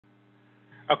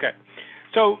Okay.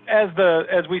 So as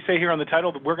we say here on the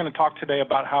title, we're going to talk today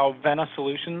about how Vena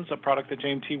Solutions, a product that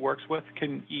JMT works with,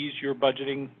 can ease your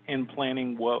budgeting and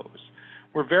planning woes.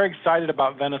 We're very excited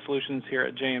about Vena Solutions here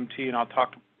at JMT, and I'll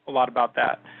talk a lot about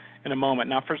that in a moment.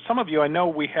 Now, for some of you, I know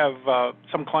we have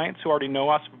some clients who already know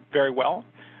us very well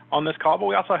on this call, but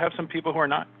we also have some people who are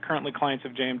not currently clients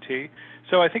of JMT.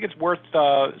 So I think it's worth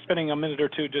spending a minute or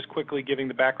two just quickly giving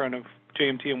the background of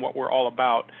JMT and what we're all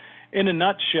about. In a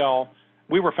nutshell,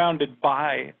 we were founded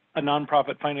by a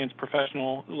nonprofit finance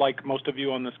professional like most of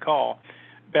you on this call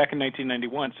back in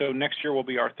 1991. So next year will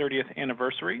be our 30th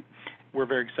anniversary. We're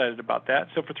very excited about that.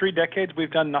 So for 3 decades,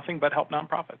 we've done nothing but help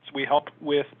nonprofits. We help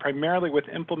primarily with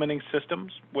implementing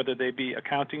systems, whether they be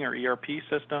accounting or ERP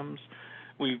systems.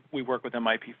 We work with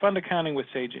MIP Fund Accounting, with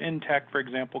Sage Intech, for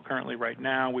example, currently right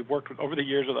now. We've worked over the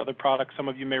years with other products. Some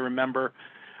of you may remember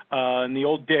in the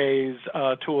old days,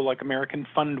 a tool like American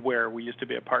Fundware we used to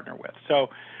be a partner with. So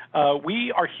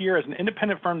we are here as an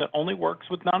independent firm that only works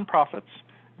with nonprofits.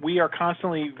 We are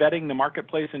constantly vetting the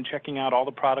marketplace and checking out all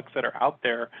the products that are out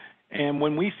there. And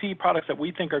when we see products that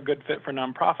we think are a good fit for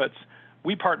nonprofits,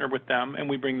 we partner with them and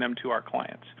we bring them to our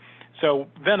clients. So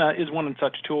Vena is one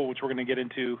such tool, which we're going to get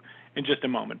into in just a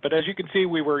moment. But as you can see,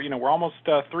 we're almost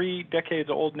 3 decades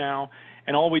old now,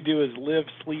 and all we do is live,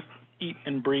 sleep, eat,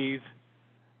 and breathe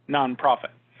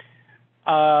nonprofit.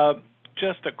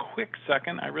 Just a quick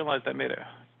second. I realized I made a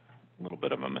little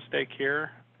bit of a mistake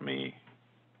here.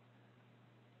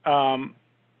 I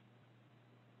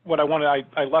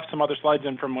left some other slides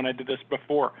in from when I did this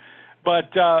before. But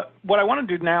what I want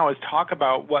to do now is talk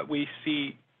about what we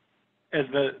see as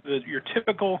your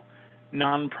typical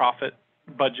nonprofit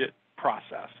budget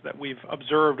process that we've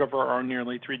observed over our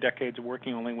nearly 3 decades of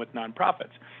working only with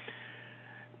nonprofits.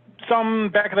 Some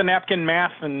back of the napkin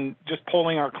math and just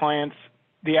polling our clients,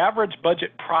 the average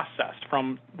budget process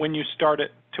from when you start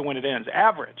it to when it ends,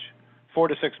 average 4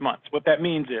 to 6 months. What that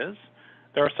means is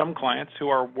there are some clients who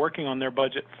are working on their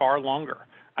budget far longer.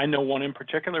 I know one in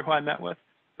particular who I met with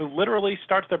who literally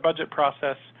starts their budget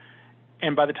process,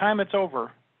 and by the time it's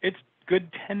over, it's good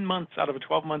 10 months out of a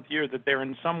 12-month year that they're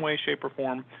in some way, shape, or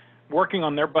form working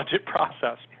on their budget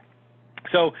process.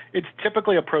 So it's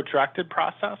typically a protracted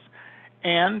process,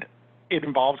 and it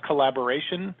involves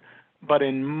collaboration. But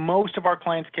in most of our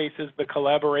clients' cases, the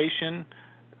collaboration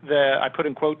that I put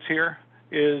in quotes here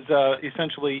is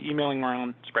essentially emailing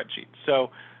around spreadsheets.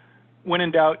 So when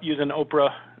in doubt, use an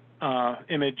Oprah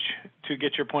image to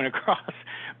get your point across.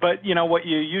 But what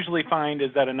you usually find is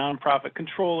that a nonprofit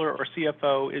controller or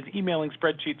CFO is emailing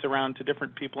spreadsheets around to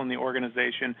different people in the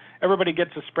organization. Everybody gets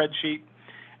a spreadsheet,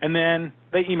 and then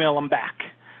they email them back.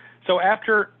 So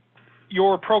after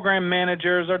your program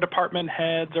managers or department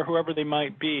heads or whoever they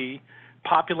might be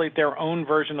populate their own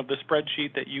version of the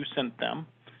spreadsheet that you sent them,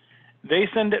 they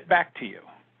send it back to you.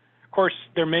 Of course,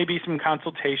 there may be some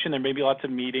consultation, there may be lots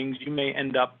of meetings. You may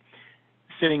end up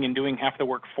sitting and doing half the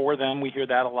work for them. We hear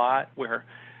that a lot, where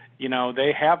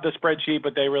they have the spreadsheet,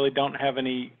 but they really don't have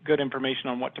any good information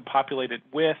on what to populate it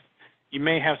with. You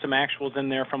may have some actuals in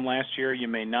there from last year, you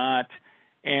may not.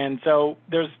 And so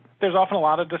there's often a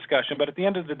lot of discussion, but at the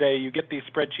end of the day, you get these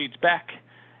spreadsheets back,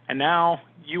 and now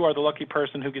you are the lucky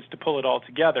person who gets to pull it all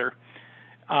together.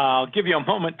 I'll give you a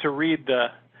moment to read the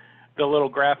little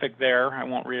graphic there. I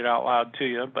won't read it out loud to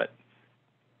you, but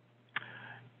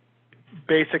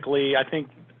basically, I think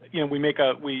we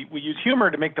use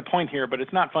humor to make the point here, but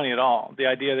it's not funny at all. The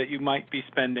idea that you might be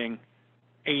spending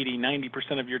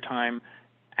 80–90% of your time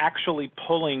actually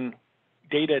pulling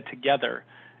data together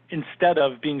instead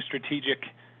of being strategic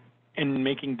and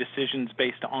making decisions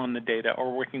based on the data,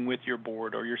 or working with your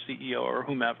board or your CEO or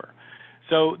whomever.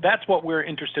 So that's what we're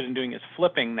interested in doing, is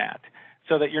flipping that,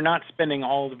 so that you're not spending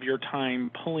all of your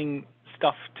time pulling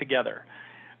stuff together.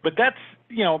 But that's,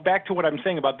 back to what I'm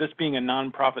saying about this being a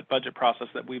nonprofit budget process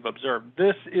that we've observed.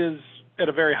 This is, at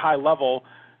a very high level,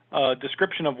 a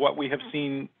description of what we have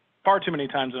seen far too many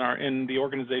times in the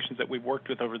organizations that we've worked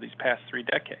with over these past 3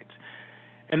 decades.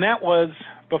 And that was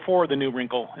before the new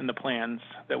wrinkle in the plans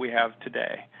that we have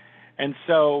today. And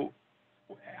so,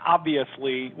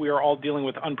 obviously, we are all dealing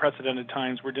with unprecedented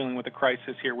times. We're dealing with a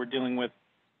crisis here. We're dealing with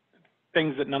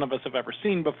things that none of us have ever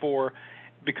seen before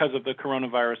because of the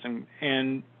coronavirus.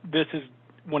 And this is,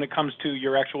 when it comes to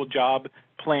your actual job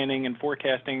planning and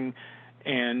forecasting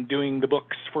and doing the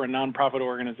books for a nonprofit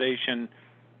organization,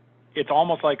 it's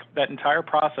almost like that entire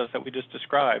process that we just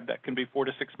described, that can be 4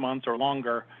 to 6 months or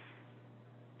longer,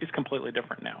 is completely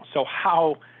different now. So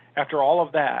how, after all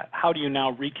of that, how do you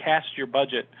now recast your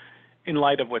budget in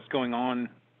light of what's going on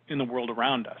in the world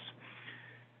around us?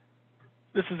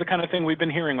 This is the kind of thing we've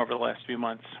been hearing over the last few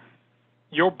months.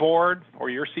 Your board or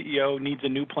your CEO needs a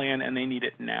new plan, and they need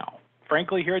it now.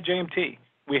 Frankly, here at JMT,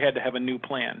 we had to have a new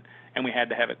plan, and we had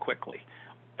to have it quickly.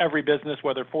 Every business,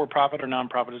 whether for-profit or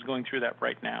nonprofit, is going through that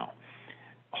right now.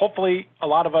 Hopefully, a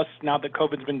lot of us, now that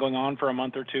COVID's been going on for a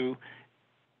month or two,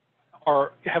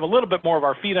 have a little bit more of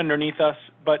our feet underneath us,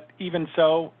 but even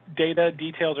so, data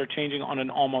details are changing on an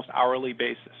almost hourly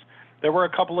basis. There were a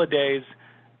couple of days,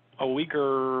 a week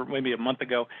or maybe a month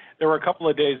ago, there were a couple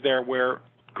of days there where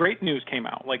great news came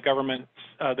out, like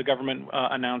the government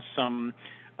announced some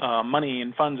money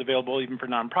and funds available even for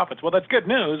nonprofits. Well, that's good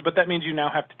news, but that means you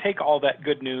now have to take all that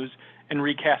good news and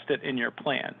recast it in your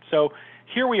plan. So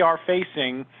here we are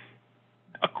facing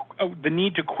the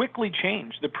need to quickly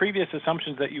change the previous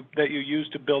assumptions that you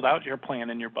used to build out your plan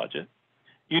and your budget.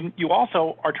 You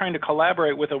also are trying to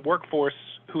collaborate with a workforce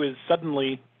who is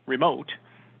suddenly remote,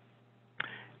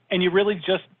 and you really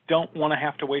just don't want to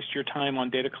have to waste your time on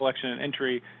data collection and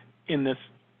entry in this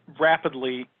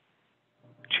rapidly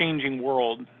changing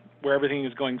world where everything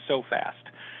is going so fast.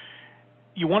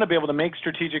 You want to be able to make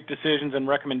strategic decisions and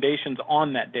recommendations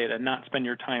on that data, not spend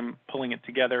your time pulling it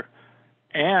together.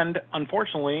 And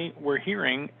unfortunately, we're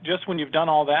hearing just when you've done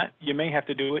all that, you may have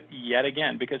to do it yet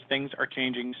again because things are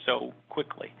changing so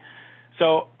quickly.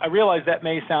 So I realize that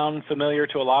may sound familiar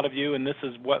to a lot of you, and this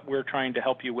is what we're trying to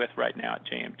help you with right now at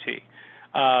JMT.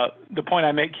 The point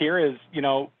I make here is,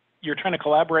 you're trying to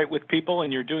collaborate with people,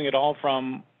 and you're doing it all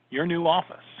from your new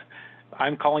office.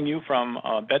 I'm calling you from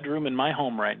a bedroom in my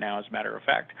home right now, as a matter of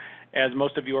fact, as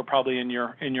most of you are probably in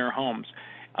your homes.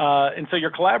 And so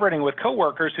you're collaborating with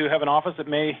coworkers who have an office that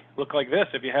may look like this.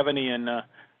 If you have any in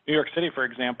New York City, for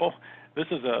example, this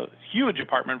is a huge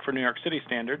apartment for New York City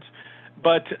standards,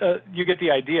 but you get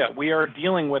the idea. We are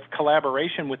dealing with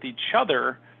collaboration with each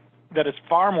other that is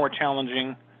far more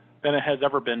challenging than it has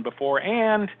ever been before,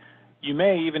 and you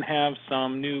may even have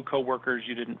some new coworkers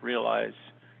you didn't realize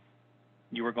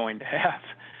you were going to have.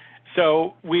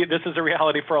 So this is a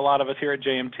reality for a lot of us here at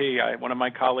JMT. One of my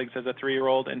colleagues has a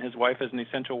 3-year-old, and his wife is an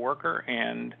essential worker,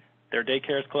 and their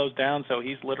daycare is closed down, so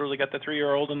he's literally got the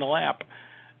 3-year-old in the lap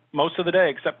most of the day,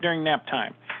 except during nap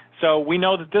time. So we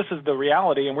know that this is the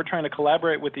reality, and we're trying to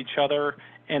collaborate with each other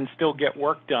and still get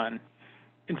work done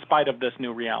in spite of this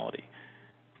new reality.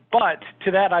 But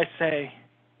to that I say,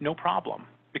 no problem,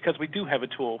 because we do have a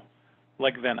tool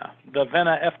like Vena, the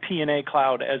Vena FP&A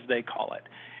cloud, as they call it.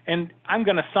 And I'm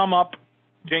going to sum up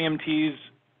JMT's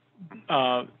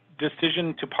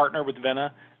decision to partner with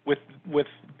Vena with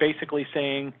basically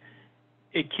saying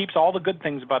it keeps all the good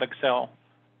things about Excel,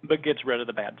 but gets rid of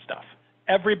the bad stuff.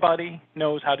 Everybody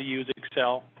knows how to use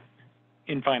Excel,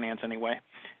 in finance anyway.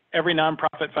 Every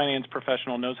nonprofit finance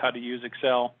professional knows how to use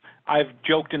Excel. I've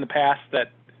joked in the past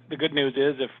that the good news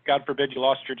is if, God forbid, you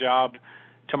lost your job,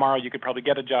 tomorrow you could probably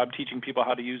get a job teaching people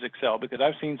how to use Excel, because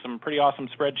I've seen some pretty awesome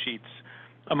spreadsheets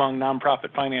among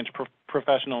nonprofit finance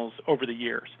professionals over the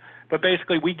years. But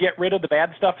basically, we get rid of the bad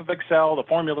stuff of Excel, the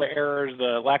formula errors,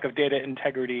 the lack of data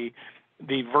integrity,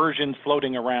 the versions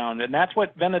floating around. And that's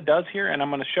what Vena does here, and I'm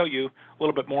going to show you a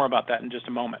little bit more about that in just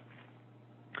a moment.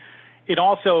 It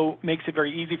also makes it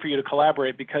very easy for you to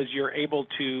collaborate because you're able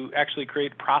to actually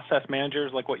create process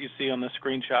managers like what you see on the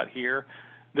screenshot here.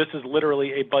 This is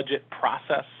literally a budget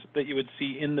process that you would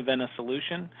see in the Vena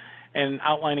solution, and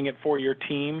outlining it for your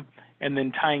team and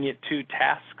then tying it to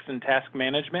tasks and task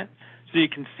management, so you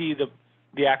can see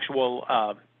the actual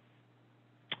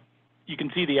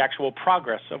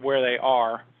progress of where they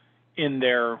are in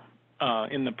their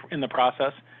in the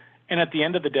process. And at the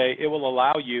end of the day, it will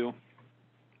allow you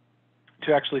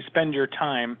to actually spend your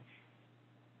time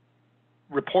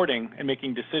reporting and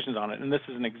making decisions on it. And this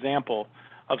is an example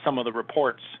of some of the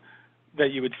reports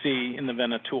that you would see in the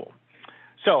Vena tool.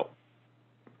 So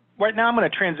right now I'm going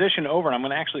to transition over, and I'm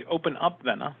going to actually open up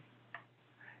Vena.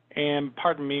 And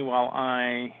pardon me while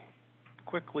I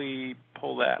quickly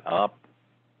pull that up.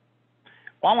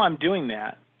 While I'm doing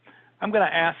that, I'm going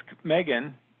to ask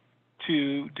Megan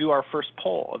to do our first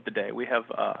poll of the day. We have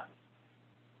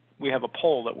a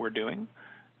poll that we're doing,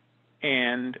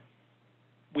 and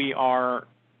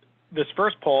this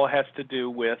first poll has to do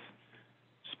with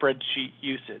spreadsheet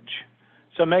usage.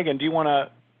 So Megan, do you want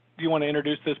to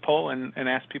introduce this poll and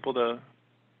ask people to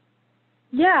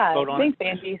vote on it? Thanks,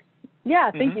 Andy.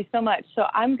 Yeah, thank you so much. So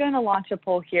I'm going to launch a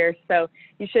poll here, so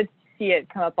you should see it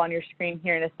come up on your screen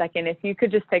here in a second. If you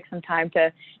could just take some time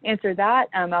to answer that,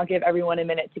 I'll give everyone a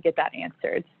minute to get that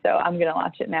answered. So I'm going to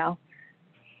launch it now.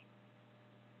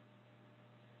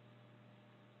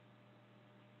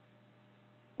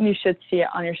 You should see it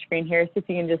on your screen here. So if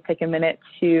you can just take a minute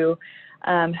to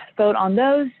vote on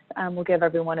those, we'll give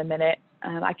everyone a minute.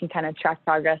 I can kind of track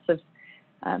progress of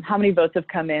how many votes have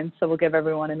come in. So we'll give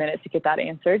everyone a minute to get that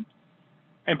answered.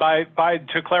 And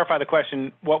to clarify the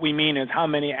question, what we mean is how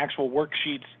many actual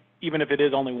worksheets, even if it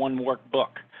is only one workbook,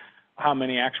 how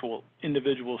many actual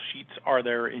individual sheets are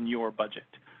there in your budget?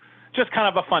 Just kind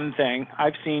of a fun thing.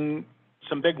 I've seen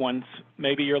some big ones.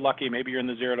 Maybe you're lucky. Maybe you're in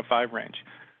the 0 to 5 range.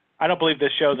 I don't believe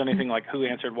this shows anything like who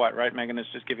answered what, right, Megan?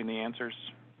 It's just giving the answers.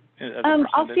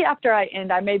 I'll see after I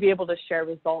end. I may be able to share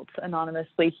results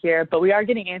anonymously here, but we are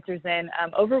getting answers in.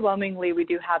 Overwhelmingly, we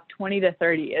do have 20 to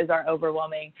 30 is our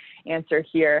overwhelming answer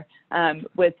here.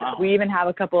 We even have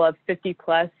a couple of 50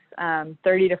 plus,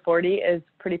 30 to 40 is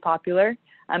pretty popular,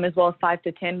 as well as 5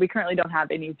 to 10. We currently don't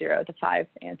have any 0 to 5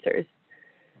 answers.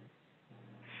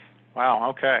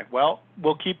 Wow. Okay. Well,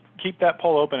 we'll keep that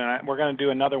poll open, and we're going to do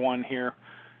another one here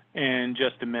in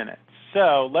just a minute.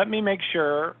 So let me make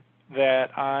sure that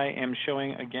I am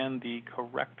showing again the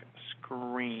correct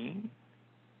screen.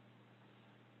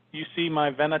 You see my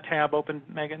Vena tab open,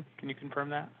 Megan? Can you confirm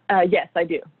that? Yes, I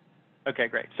do. Okay,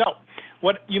 great. So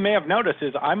what you may have noticed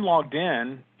is I'm logged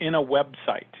in a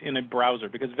website, in a browser,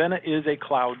 because Vena is a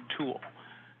cloud tool.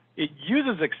 It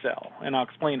uses Excel, and I'll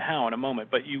explain how in a moment,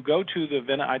 but you go to the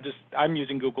Vena, I'm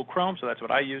using Google Chrome, so that's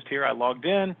what I used here. I logged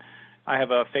in. I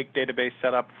have a fake database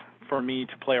set up for me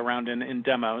to play around in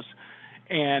demos.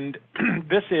 And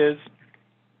this is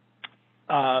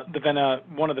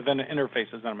one of the Vena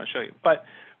interfaces that I'm going to show you. But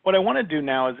what I want to do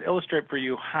now is illustrate for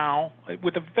you how,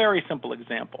 with a very simple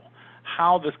example,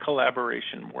 how this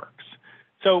collaboration works.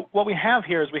 So what we have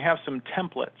here is we have some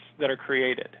templates that are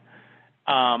created.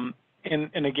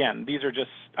 And again, these are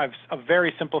just a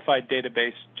very simplified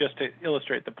database just to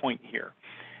illustrate the point here.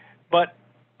 But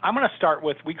I'm going to start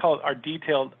with, we call it our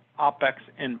detailed OpEx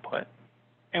input.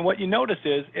 And what you notice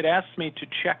is it asks me to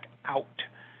check out.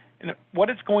 And what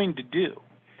it's going to do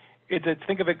is,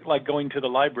 think of it like going to the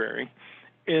library,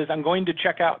 is I'm going to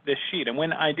check out this sheet. And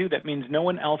when I do, that means no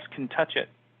one else can touch it.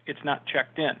 It's not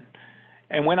checked in.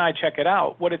 And when I check it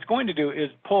out, what it's going to do is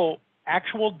pull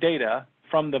actual data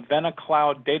from the Vena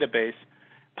Cloud database,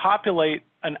 populate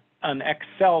an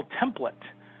Excel template,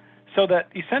 so that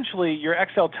essentially your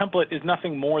Excel template is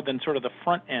nothing more than sort of the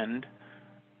front end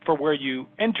for where you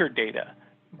enter data.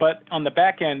 But on the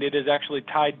back end, it is actually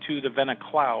tied to the Vena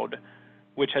Cloud,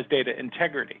 which has data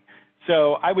integrity.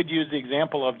 So I would use the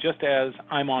example of, just as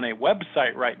I'm on a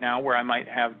website right now where I might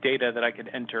have data that I could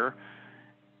enter,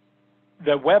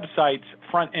 the website's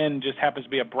front end just happens to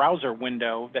be a browser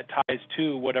window that ties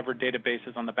to whatever database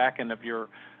is on the back end of your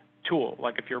tool.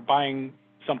 Like if you're buying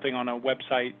something on a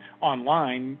website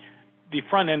online, the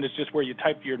front end is just where you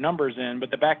type your numbers in,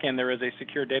 but the back end, there is a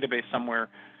secure database somewhere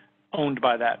owned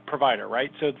by that provider,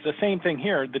 right? So it's the same thing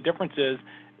here. The difference is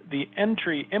the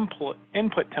entry input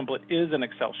template is an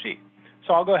Excel sheet.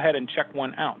 So I'll go ahead and check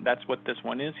one out. That's what this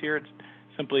one is here. It's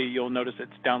simply, you'll notice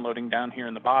it's downloading down here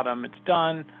in the bottom. It's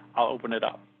done. I'll open it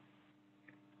up.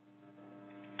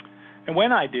 And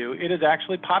when I do, it is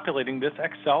actually populating this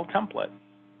Excel template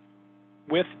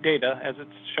with data, as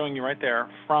it's showing you right there,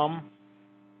 from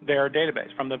their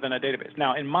database, from the Vena database.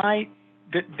 Now, in my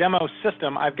demo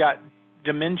system, I've got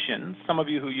dimensions. Some of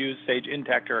you who use Sage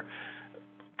Intacct are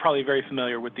probably very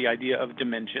familiar with the idea of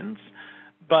dimensions.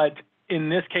 But in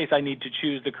this case, I need to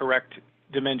choose the correct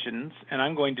dimensions, and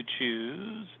I'm going to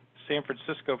choose San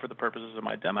Francisco for the purposes of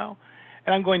my demo,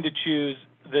 and I'm going to choose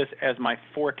this as my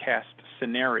forecast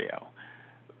scenario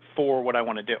for what I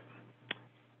want to do.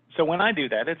 So when I do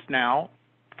that, it's now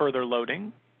further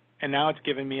loading, and now it's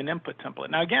giving me an input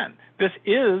template. Now again, this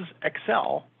is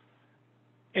Excel,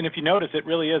 and if you notice, it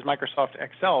really is Microsoft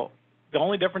Excel. The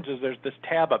only difference is there's this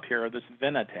tab up here, this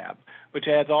Vena tab, which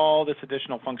adds all this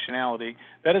additional functionality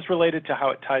that is related to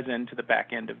how it ties into the back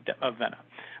end of Vena.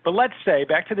 But let's say,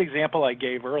 back to the example I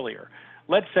gave earlier,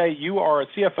 let's say you are a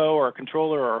CFO or a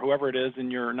controller or whoever it is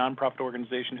in your nonprofit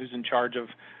organization who's in charge of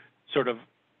sort of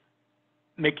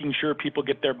making sure people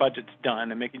get their budgets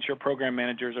done and making sure program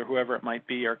managers or whoever it might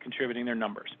be are contributing their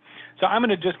numbers. So I'm going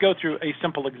to just go through a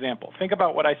simple example. Think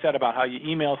about what I said about how you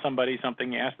email somebody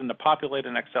something, you ask them to populate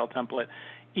an Excel template,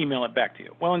 email it back to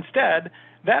you. Well, instead,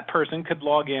 that person could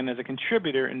log in as a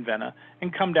contributor in Vena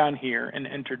and come down here and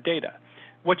enter data.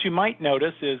 What you might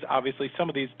notice is obviously some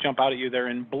of these jump out at you, they're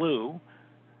in blue,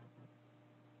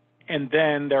 and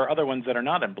then there are other ones that are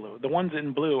not in blue. The ones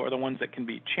in blue are the ones that can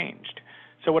be changed.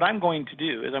 So what I'm going to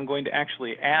do is I'm going to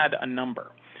actually add a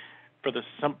number.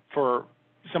 For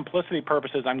simplicity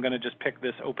purposes, I'm going to just pick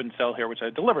this open cell here, which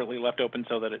I deliberately left open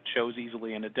so that it shows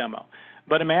easily in a demo.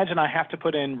 But imagine I have to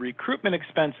put in recruitment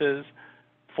expenses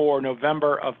for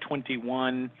November of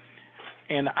 21,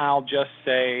 and I'll just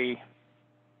say,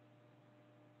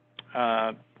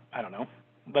 I don't know,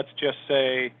 let's just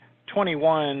say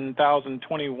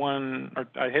 21,021, or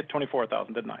I hit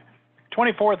 24,000, didn't I?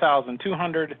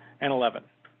 24,211.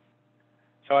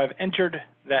 So I've entered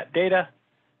that data.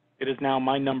 It is now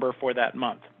my number for that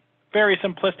month. Very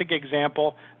simplistic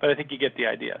example, but I think you get the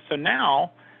idea. So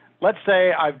now, let's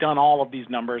say I've done all of these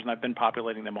numbers and I've been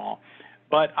populating them all,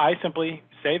 but I simply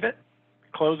save it,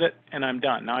 close it, and I'm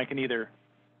done. Now I can either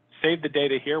save the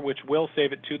data here, which will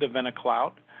save it to the Vena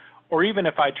cloud, or even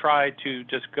if I try to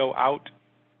just go out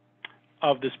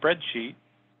of the spreadsheet,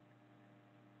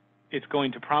 it's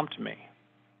going to prompt me.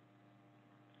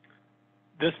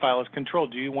 This file is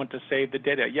controlled. Do you want to save the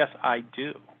data? Yes, I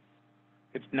do.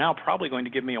 It's now probably going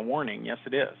to give me a warning. Yes,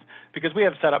 it is, because we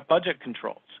have set up budget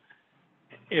controls.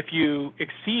 If you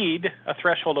exceed a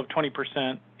threshold of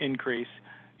 20% increase,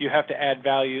 you have to add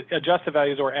value, adjust the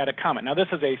values, or add a comment. Now, this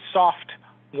is a soft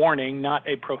warning, not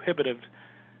a prohibitive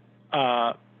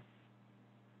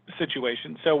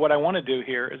situation. So what I want to do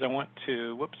here is I want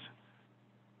to, whoops,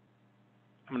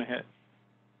 I'm going to hit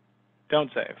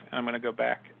don't save, and I'm going to go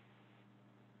back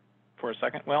for a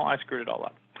second. Well, I screwed it all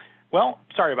up. Well,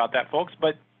 sorry about that, folks,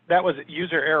 but that was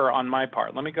user error on my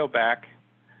part. Let me go back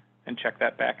and check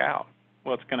that back out.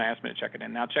 Well, it's going to ask me to check it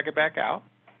in. Now check it back out.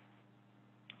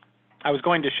 I was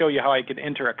going to show you how I could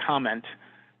enter a comment,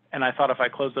 and I thought if I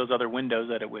closed those other windows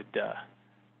that it would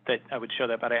that I would show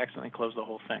that, but I accidentally closed the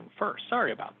whole thing first.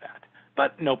 Sorry about that,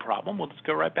 but no problem. We'll just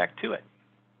go right back to it.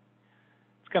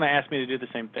 It's going to ask me to do the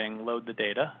same thing, load the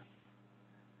data,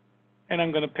 and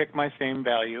I'm going to pick my same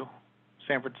value,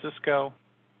 San Francisco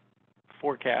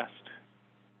forecast.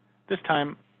 This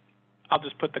time, I'll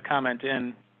just put the comment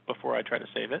in before I try to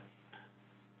save it.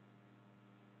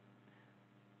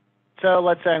 So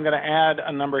let's say I'm going to add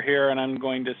a number here, and I'm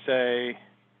going to say,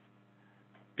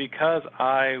 because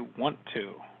I want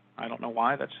to. I don't know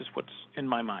why, that's just what's in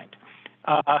my mind.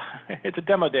 It's a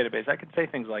demo database. I could say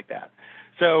things like that.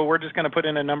 So we're just going to put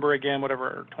in a number again,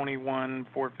 whatever,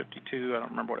 21,452, I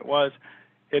don't remember what it was.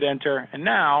 Hit enter, and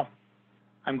now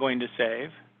I'm going to save.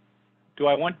 Do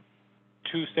I want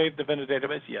to save the Vena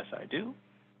database? Yes, I do.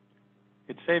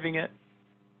 It's saving it.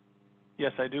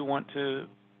 Yes, I do want to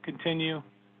continue.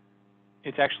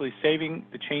 It's actually saving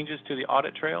the changes to the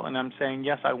audit trail, and I'm saying,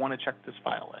 yes, I want to check this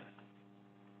file in.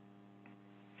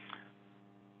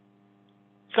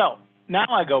 So now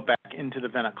I go back into the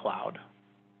Vena cloud,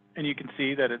 and you can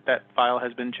see that that file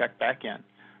has been checked back in.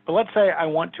 But let's say I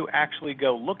want to actually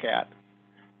go look at,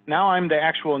 now I'm the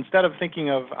actual, instead of thinking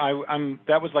of,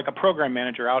 that was like a program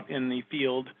manager out in the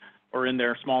field or in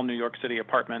their small New York City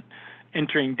apartment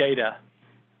entering data.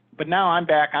 But now I'm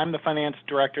back, I'm the finance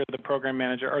director, the program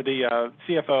manager, or the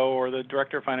CFO, or the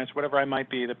director of finance, whatever I might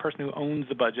be, the person who owns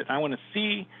the budget. I want to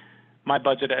see my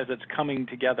budget as it's coming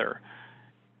together,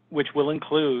 which will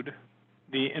include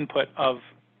the input of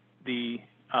the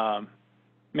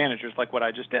managers, like what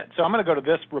I just did. So I'm going to go to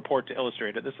this report to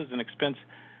illustrate it. This is an expense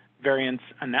variance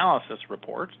analysis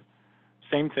report.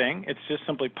 Same thing, it's just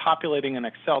simply populating an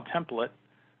Excel template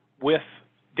with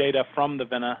data from the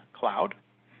Vena cloud.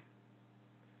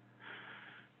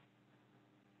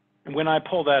 And when I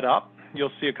pull that up,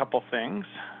 you'll see a couple things.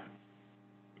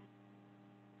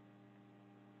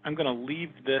 I'm going to leave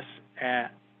this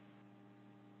at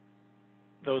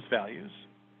those values.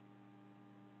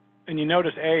 And you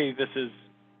notice, this is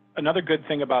another good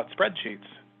thing about spreadsheets.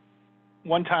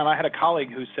 One time I had a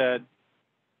colleague who said,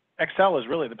 Excel is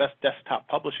really the best desktop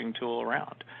publishing tool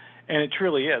around. And it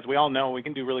truly is. We all know we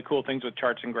can do really cool things with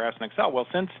charts and graphs in Excel. Well,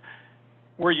 since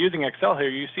we're using Excel here,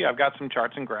 you see I've got some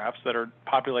charts and graphs that are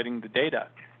populating the data.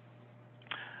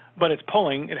 But it's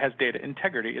pulling, it has data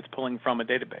integrity, it's pulling from a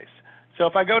database. So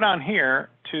if I go down here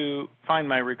to find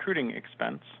my recruiting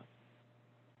expense,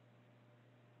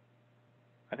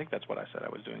 I think that's what I said I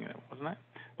was doing, wasn't I?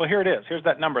 Well, here it is. Here's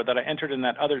that number that I entered in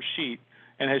that other sheet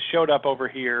and has showed up over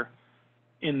here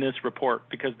in this report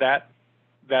because that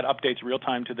updates real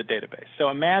time to the database. So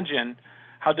imagine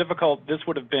how difficult this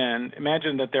would have been.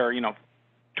 Imagine that there are,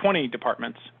 20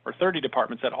 departments or 30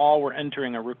 departments that all were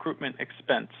entering a recruitment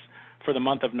expense for the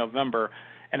month of November,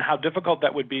 and how difficult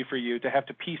that would be for you to have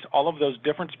to piece all of those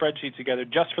different spreadsheets together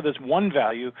just for this one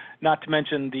value, not to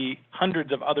mention the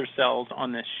hundreds of other cells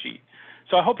on this sheet.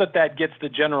 So I hope that that gets the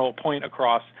general point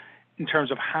across in terms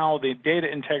of how the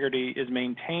data integrity is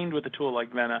maintained with a tool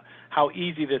like Vena, how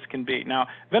easy this can be. Now,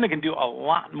 Vena can do a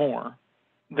lot more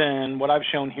than what I've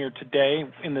shown here today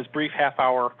in this brief half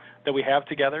hour that we have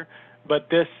together, but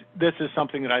this is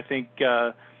something that I think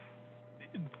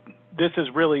this is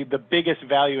really the biggest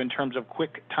value in terms of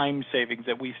quick time savings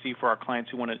that we see for our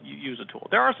clients who want to use a tool.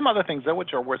 There are some other things, though,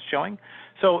 which are worth showing.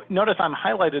 So notice I'm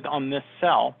highlighted on this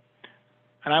cell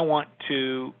and I want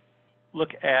to look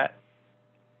at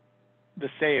the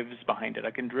saves behind it.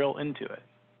 I can drill into it.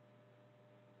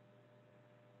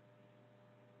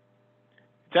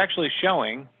 It's actually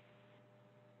showing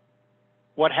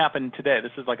what happened today.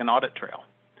 This is like an audit trail.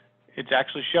 It's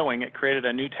actually showing it created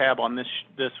a new tab on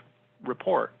this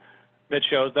report that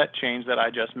shows that change that I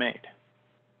just made.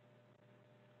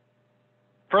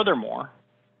 Furthermore,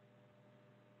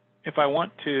 if I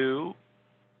want to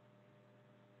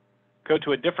go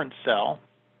to a different cell,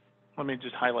 let me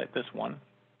just highlight this one.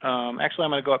 Actually,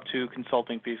 I'm going to go up to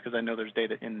consulting fees because I know there's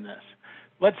data in this.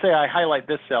 Let's say I highlight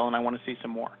this cell and I want to see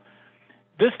some more.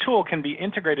 This tool can be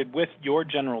integrated with your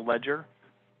general ledger,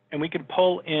 and we can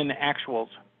pull in actuals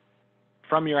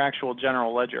from your actual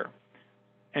general ledger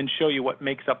and show you what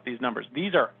makes up these numbers.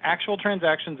 These are actual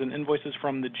transactions and invoices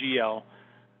from the GL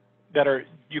that are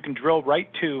you can drill right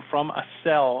to from a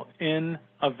cell in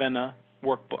a Vena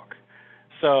workbook.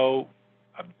 So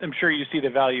I'm sure you see the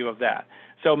value of that.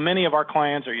 So many of our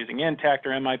clients are using Intact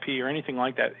or MIP or anything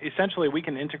like that. Essentially, we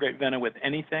can integrate Vena with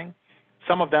anything.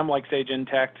 Some of them, like Sage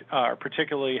Intact,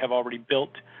 particularly have already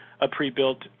built a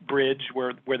pre-built bridge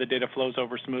where the data flows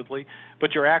over smoothly.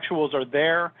 But your actuals are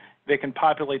there. They can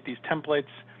populate these templates,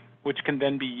 which can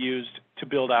then be used to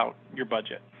build out your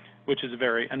budget, which is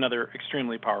another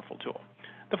extremely powerful tool.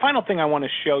 The final thing I want to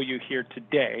show you here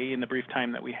today in the brief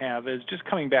time that we have is just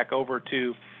coming back over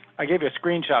to, I gave you a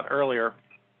screenshot earlier,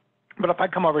 but if I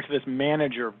come over to this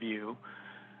manager view,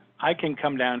 I can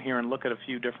come down here and look at a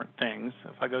few different things.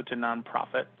 If I go to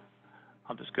nonprofit,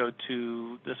 I'll just go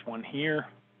to this one here.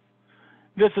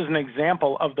 This is an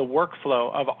example of the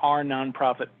workflow of our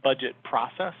nonprofit budget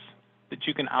process that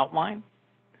you can outline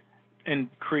and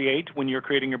create when you're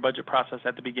creating your budget process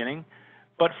at the beginning.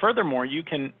 But furthermore, you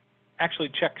can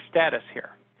actually check status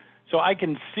here. So I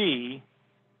can see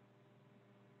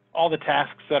all the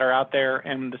tasks that are out there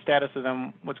and the status of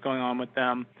them, what's going on with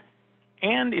them.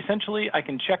 And essentially, I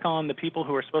can check on the people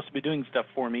who are supposed to be doing stuff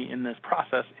for me in this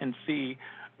process and see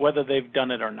whether they've done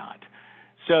it or not.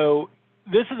 So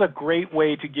this is a great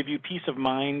way to give you peace of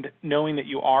mind, knowing that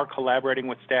you are collaborating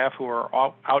with staff who are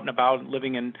out and about,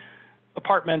 living in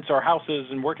apartments or houses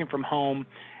and working from home.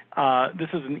 This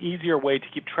is an easier way to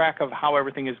keep track of how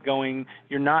everything is going.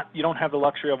 You don't have the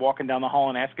luxury of walking down the hall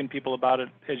and asking people about it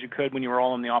as you could when you were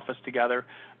all in the office together.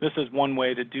 This is one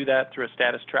way to do that through a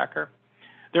status tracker.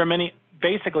 There are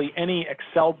basically any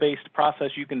Excel-based process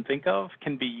you can think of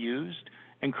can be used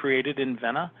and created in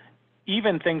Vena.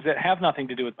 Even things that have nothing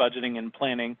to do with budgeting and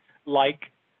planning,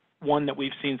 like one that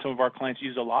we've seen some of our clients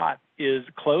use a lot is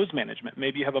close management.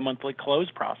 Maybe you have a monthly close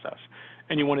process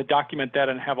and you want to document that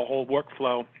and have a whole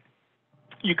workflow.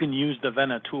 You can use the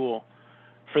Vena tool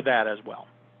for that as well.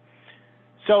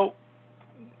 So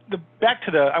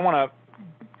I want to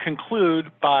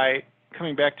conclude by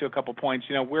coming back to a couple points.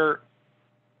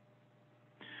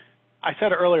 I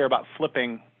said earlier about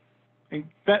flipping.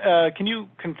 Can you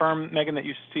confirm, Megan, that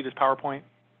you see this PowerPoint?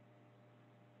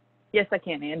 Yes, I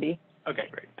can, Andy. Okay,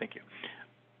 great. Thank you.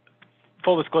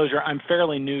 Full disclosure, I'm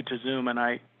fairly new to Zoom, and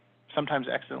I sometimes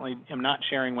accidentally am not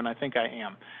sharing when I think I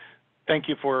am. Thank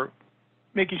you for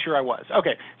making sure I was.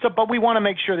 Okay, but we want to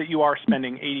make sure that you are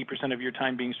spending 80% of your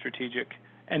time being strategic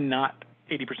and not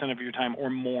 80% of your time or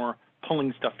more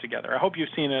pulling stuff together. I hope you've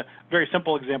seen a very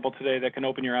simple example today that can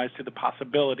open your eyes to the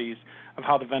possibilities of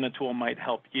how the Vena tool might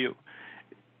help you.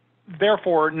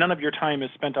 Therefore, none of your time is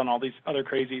spent on all these other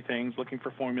crazy things, looking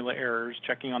for formula errors,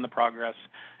 checking on the progress.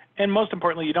 And most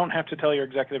importantly, you don't have to tell your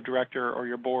executive director or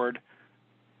your board,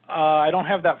 I don't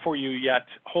have that for you yet.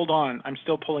 Hold on, I'm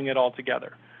still pulling it all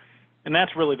together. And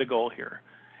that's really the goal here.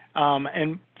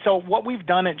 And so what we've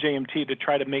done at JMT to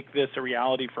try to make this a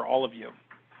reality for all of you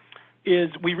is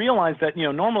we realized that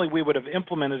normally we would have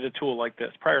implemented a tool like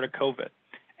this prior to COVID.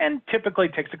 And typically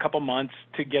it takes a couple months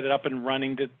to get it up and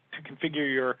running, to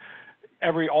configure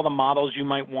all the models you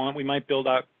might want. We might build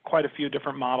out quite a few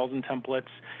different models and templates.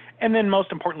 And then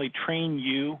most importantly, train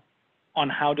you on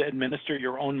how to administer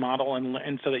your own model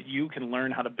and so that you can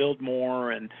learn how to build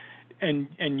more and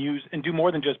use and do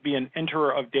more than just be an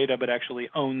enterer of data, but actually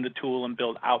own the tool and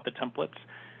build out the templates.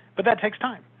 But that takes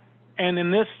time. And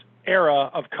in this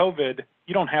era of COVID,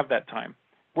 you don't have that time.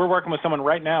 We're working with someone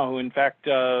right now who, in fact,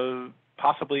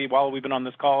 possibly while we've been on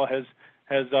this call, has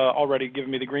already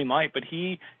given me the green light. But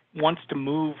he wants to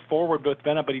move forward with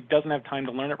Vena, but he doesn't have time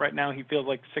to learn it right now. He feels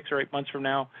like 6 or 8 months from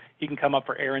now, he can come up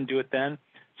for air and do it then.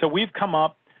 So we've come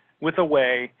up with a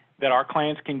way that our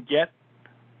clients can get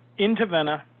into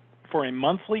Vena for a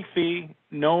monthly fee,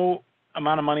 no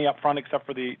amount of money up front except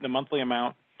for the monthly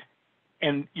amount.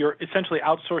 And you're essentially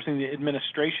outsourcing the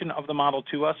administration of the model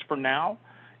to us for now.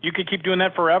 You could keep doing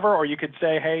that forever, or you could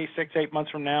say, hey, 6-8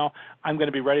 months from now, I'm going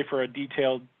to be ready for a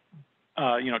detailed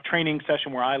training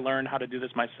session where I learn how to do this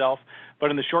myself.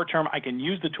 But in the short term, I can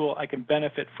use the tool, I can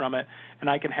benefit from it, and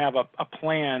I can have a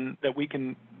plan that we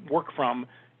can work from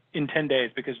in 10 days,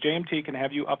 because JMT can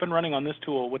have you up and running on this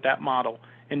tool with that model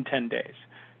in 10 days.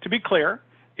 To be clear,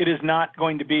 it is not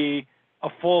going to be a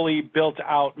fully built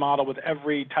out model with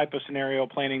every type of scenario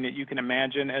planning that you can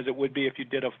imagine, as it would be if you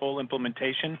did a full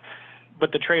implementation.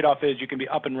 But the trade-off is you can be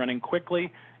up and running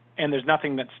quickly, and there's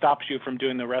nothing that stops you from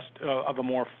doing the rest of a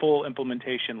more full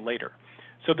implementation later.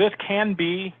 So this can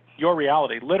be your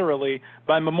reality. Literally,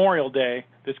 by Memorial Day,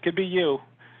 this could be you.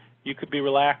 You could be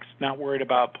relaxed, not worried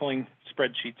about pulling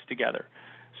spreadsheets together.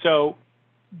 So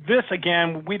this,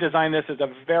 again, we designed this as a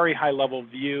very high-level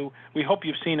view. We hope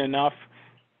you've seen enough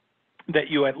that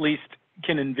you at least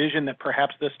can envision that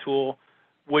perhaps this tool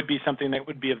would be something that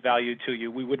would be of value to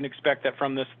you. We wouldn't expect that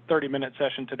from this 30-minute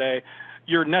session today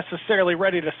you're necessarily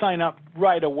ready to sign up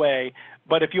right away,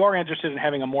 but if you are interested in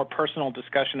having a more personal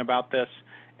discussion about this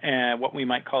and what we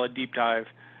might call a deep dive,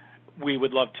 we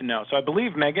would love to know. So I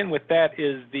believe, Megan, with that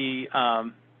is the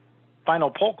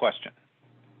final poll question.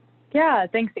 Yeah,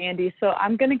 thanks, Andy. So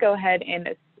I'm going to go ahead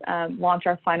and launch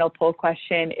our final poll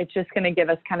question. It's just going to give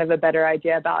us kind of a better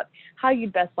idea about how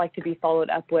you'd best like to be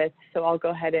followed up with. So I'll go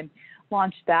ahead and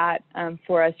launch that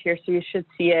for us here, so you should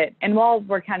see it. And while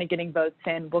we're kind of getting votes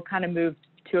in, we'll kind of move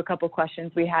to a couple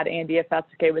questions we had, Andy, if that's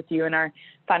okay with you in our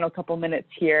final couple minutes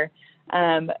here.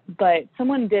 But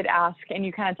someone did ask, and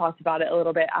you kind of talked about it a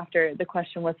little bit after the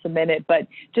question was submitted, but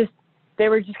they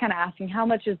were just kind of asking, how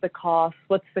much is the cost?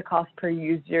 What's the cost per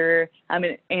user? And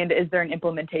is there an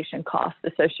implementation cost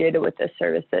associated with this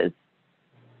services?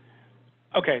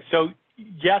 Okay, so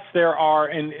yes, there are,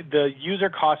 and the user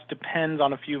cost depends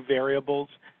on a few variables.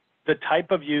 The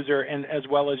type of user, and as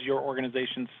well as your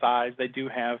organization's size. They do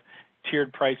have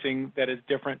tiered pricing that is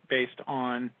different based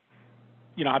on,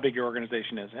 how big your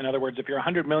organization is. In other words, if you're a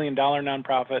 $100 million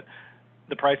nonprofit,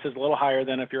 the price is a little higher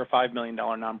than if you're a $5 million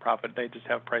nonprofit. They just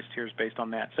have price tiers based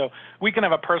on that. So we can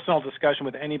have a personal discussion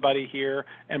with anybody here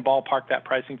and ballpark that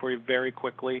pricing for you very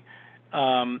quickly.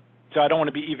 So I don't want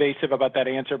to be evasive about that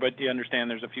answer, but you understand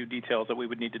there's a few details that we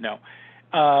would need to know.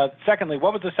 Secondly,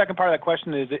 what was the second part of that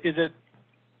question?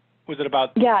 Was it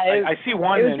about? Yeah, I see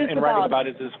one in writing about,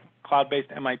 is this cloud-based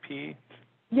MIP?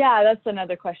 Yeah, that's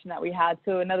another question that we had.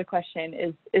 So another question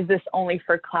is this only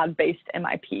for cloud-based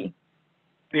MIP?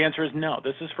 The answer is no.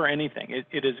 This is for anything.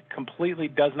 It is completely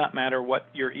does not matter what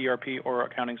your ERP or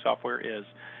accounting software is.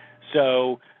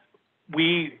 So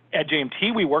we at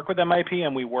JMT, we work with MIP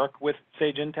and we work with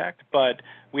Sage Intacct, but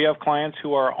we have clients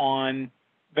who are on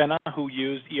Vena who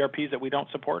use ERPs that we don't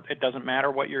support. It doesn't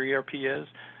matter what your ERP is.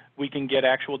 We can get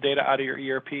actual data out of your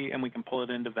ERP and we can pull it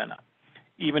into Vena.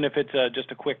 Even if it's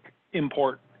just a quick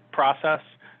import process,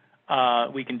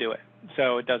 we can do it.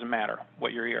 So it doesn't matter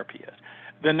what your ERP is.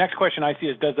 The next question I see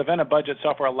is, does the Vena budget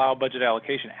software allow budget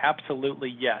allocation?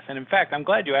 Absolutely yes. And in fact, I'm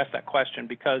glad you asked that question,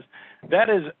 because that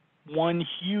is one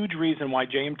huge reason why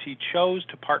JMT chose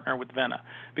to partner with Vena.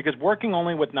 Because working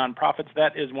only with nonprofits,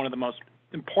 that is one of the most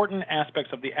important aspects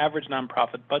of the average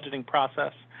nonprofit budgeting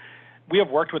process. We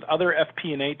have worked with other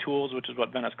FP&A tools, which is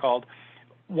what Vena is called.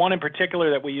 One in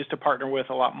particular that we used to partner with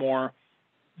a lot more.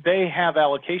 They have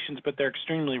allocations, but they're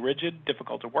extremely rigid,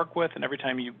 difficult to work with, and every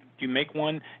time you make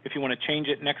one, if you want to change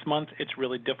it next month, it's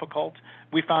really difficult.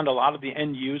 We found a lot of the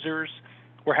end users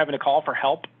were having to call for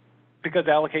help because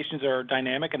allocations are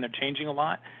dynamic and they're changing a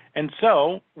lot. And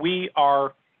so we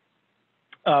were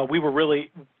really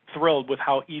thrilled with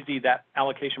how easy that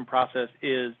allocation process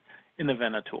is in the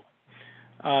Vena tool.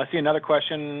 See another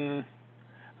question.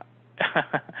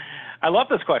 I love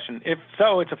this question. If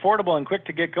so, it's affordable and quick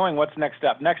to get going. What's next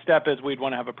step? Next step is we'd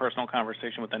want to have a personal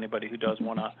conversation with anybody who does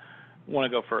want to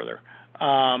go further.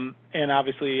 And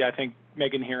obviously, I think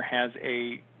Megan here has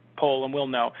a poll, and we'll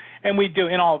know. And we do,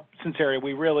 in all sincerity,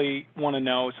 we really want to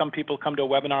know. Some people come to a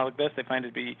webinar like this, they find it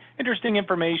to be interesting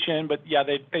information, but yeah,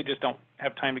 they just don't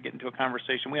have time to get into a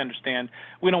conversation. We understand.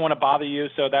 We don't want to bother you,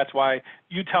 so that's why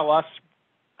you tell us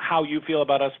how you feel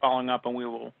about us following up, and we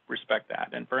will respect that.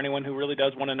 And for anyone who really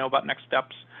does want to know about next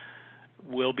steps,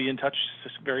 we'll be in touch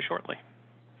very shortly.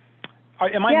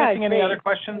 Am I missing any other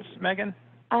questions, Megan?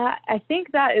 I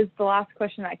think that is the last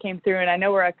question that came through, and I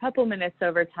know we're a couple minutes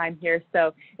over time here,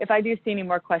 so if I do see any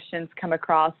more questions come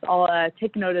across, I'll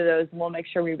take note of those, and we'll make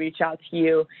sure we reach out to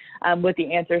you with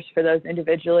the answers for those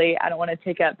individually. I don't want to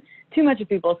take up too much of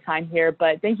people's time here,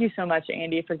 but thank you so much,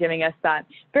 Andy, for giving us that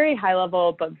very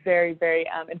high-level but very, very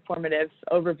informative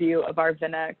overview of our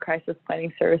Vena crisis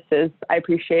planning services. I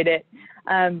appreciate it.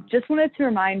 Just wanted to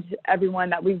remind everyone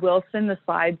that we will send the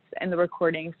slides and the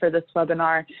recording for this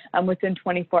webinar within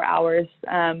 24 hours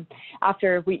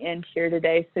after we end here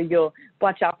today. So you'll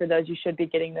watch out for those. You should be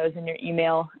getting those in your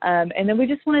email. And then we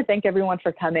just want to thank everyone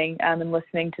for coming and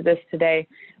listening to this today.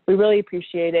 We really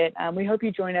appreciate it. We hope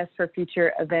you join us for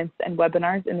future events and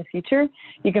webinars in the future.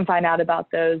 You can find out about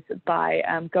those by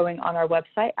going on our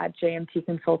website at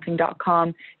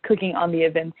jmtconsulting.com, clicking on the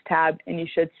events tab, and you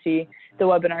should see the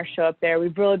webinar show up there.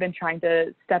 We've really been trying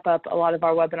to step up a lot of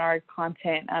our webinar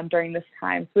content during this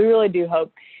time. So we really do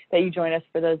hope that you join us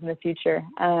for those in the future.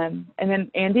 And then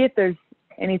Andy, if there's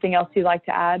anything else you'd like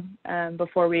to add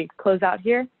before we close out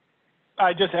here?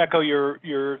 I just echo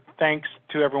your thanks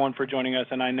to everyone for joining us,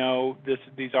 and I know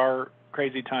these are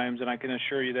crazy times, and I can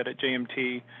assure you that at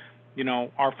JMT, you know,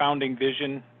 our founding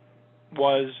vision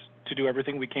was to do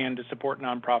everything we can to support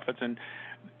nonprofits, and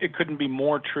it couldn't be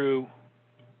more true,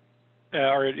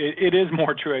 or it is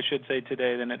more true, I should say,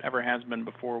 today than it ever has been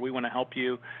before. We want to help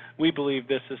you. We believe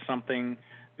this is something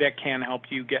that can help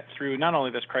you get through not only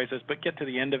this crisis, but get to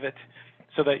the end of it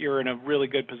so that you're in a really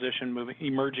good position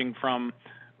emerging from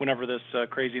whenever this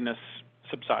craziness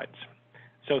subsides.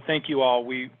 So thank you all.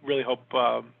 We really hope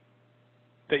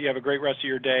that you have a great rest of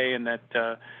your day and that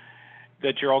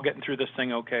you're all getting through this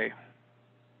thing okay.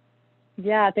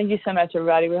 Yeah, thank you so much,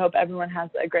 everybody. We hope everyone has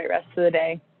a great rest of the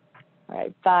day. All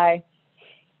right, bye.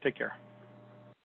 Take care.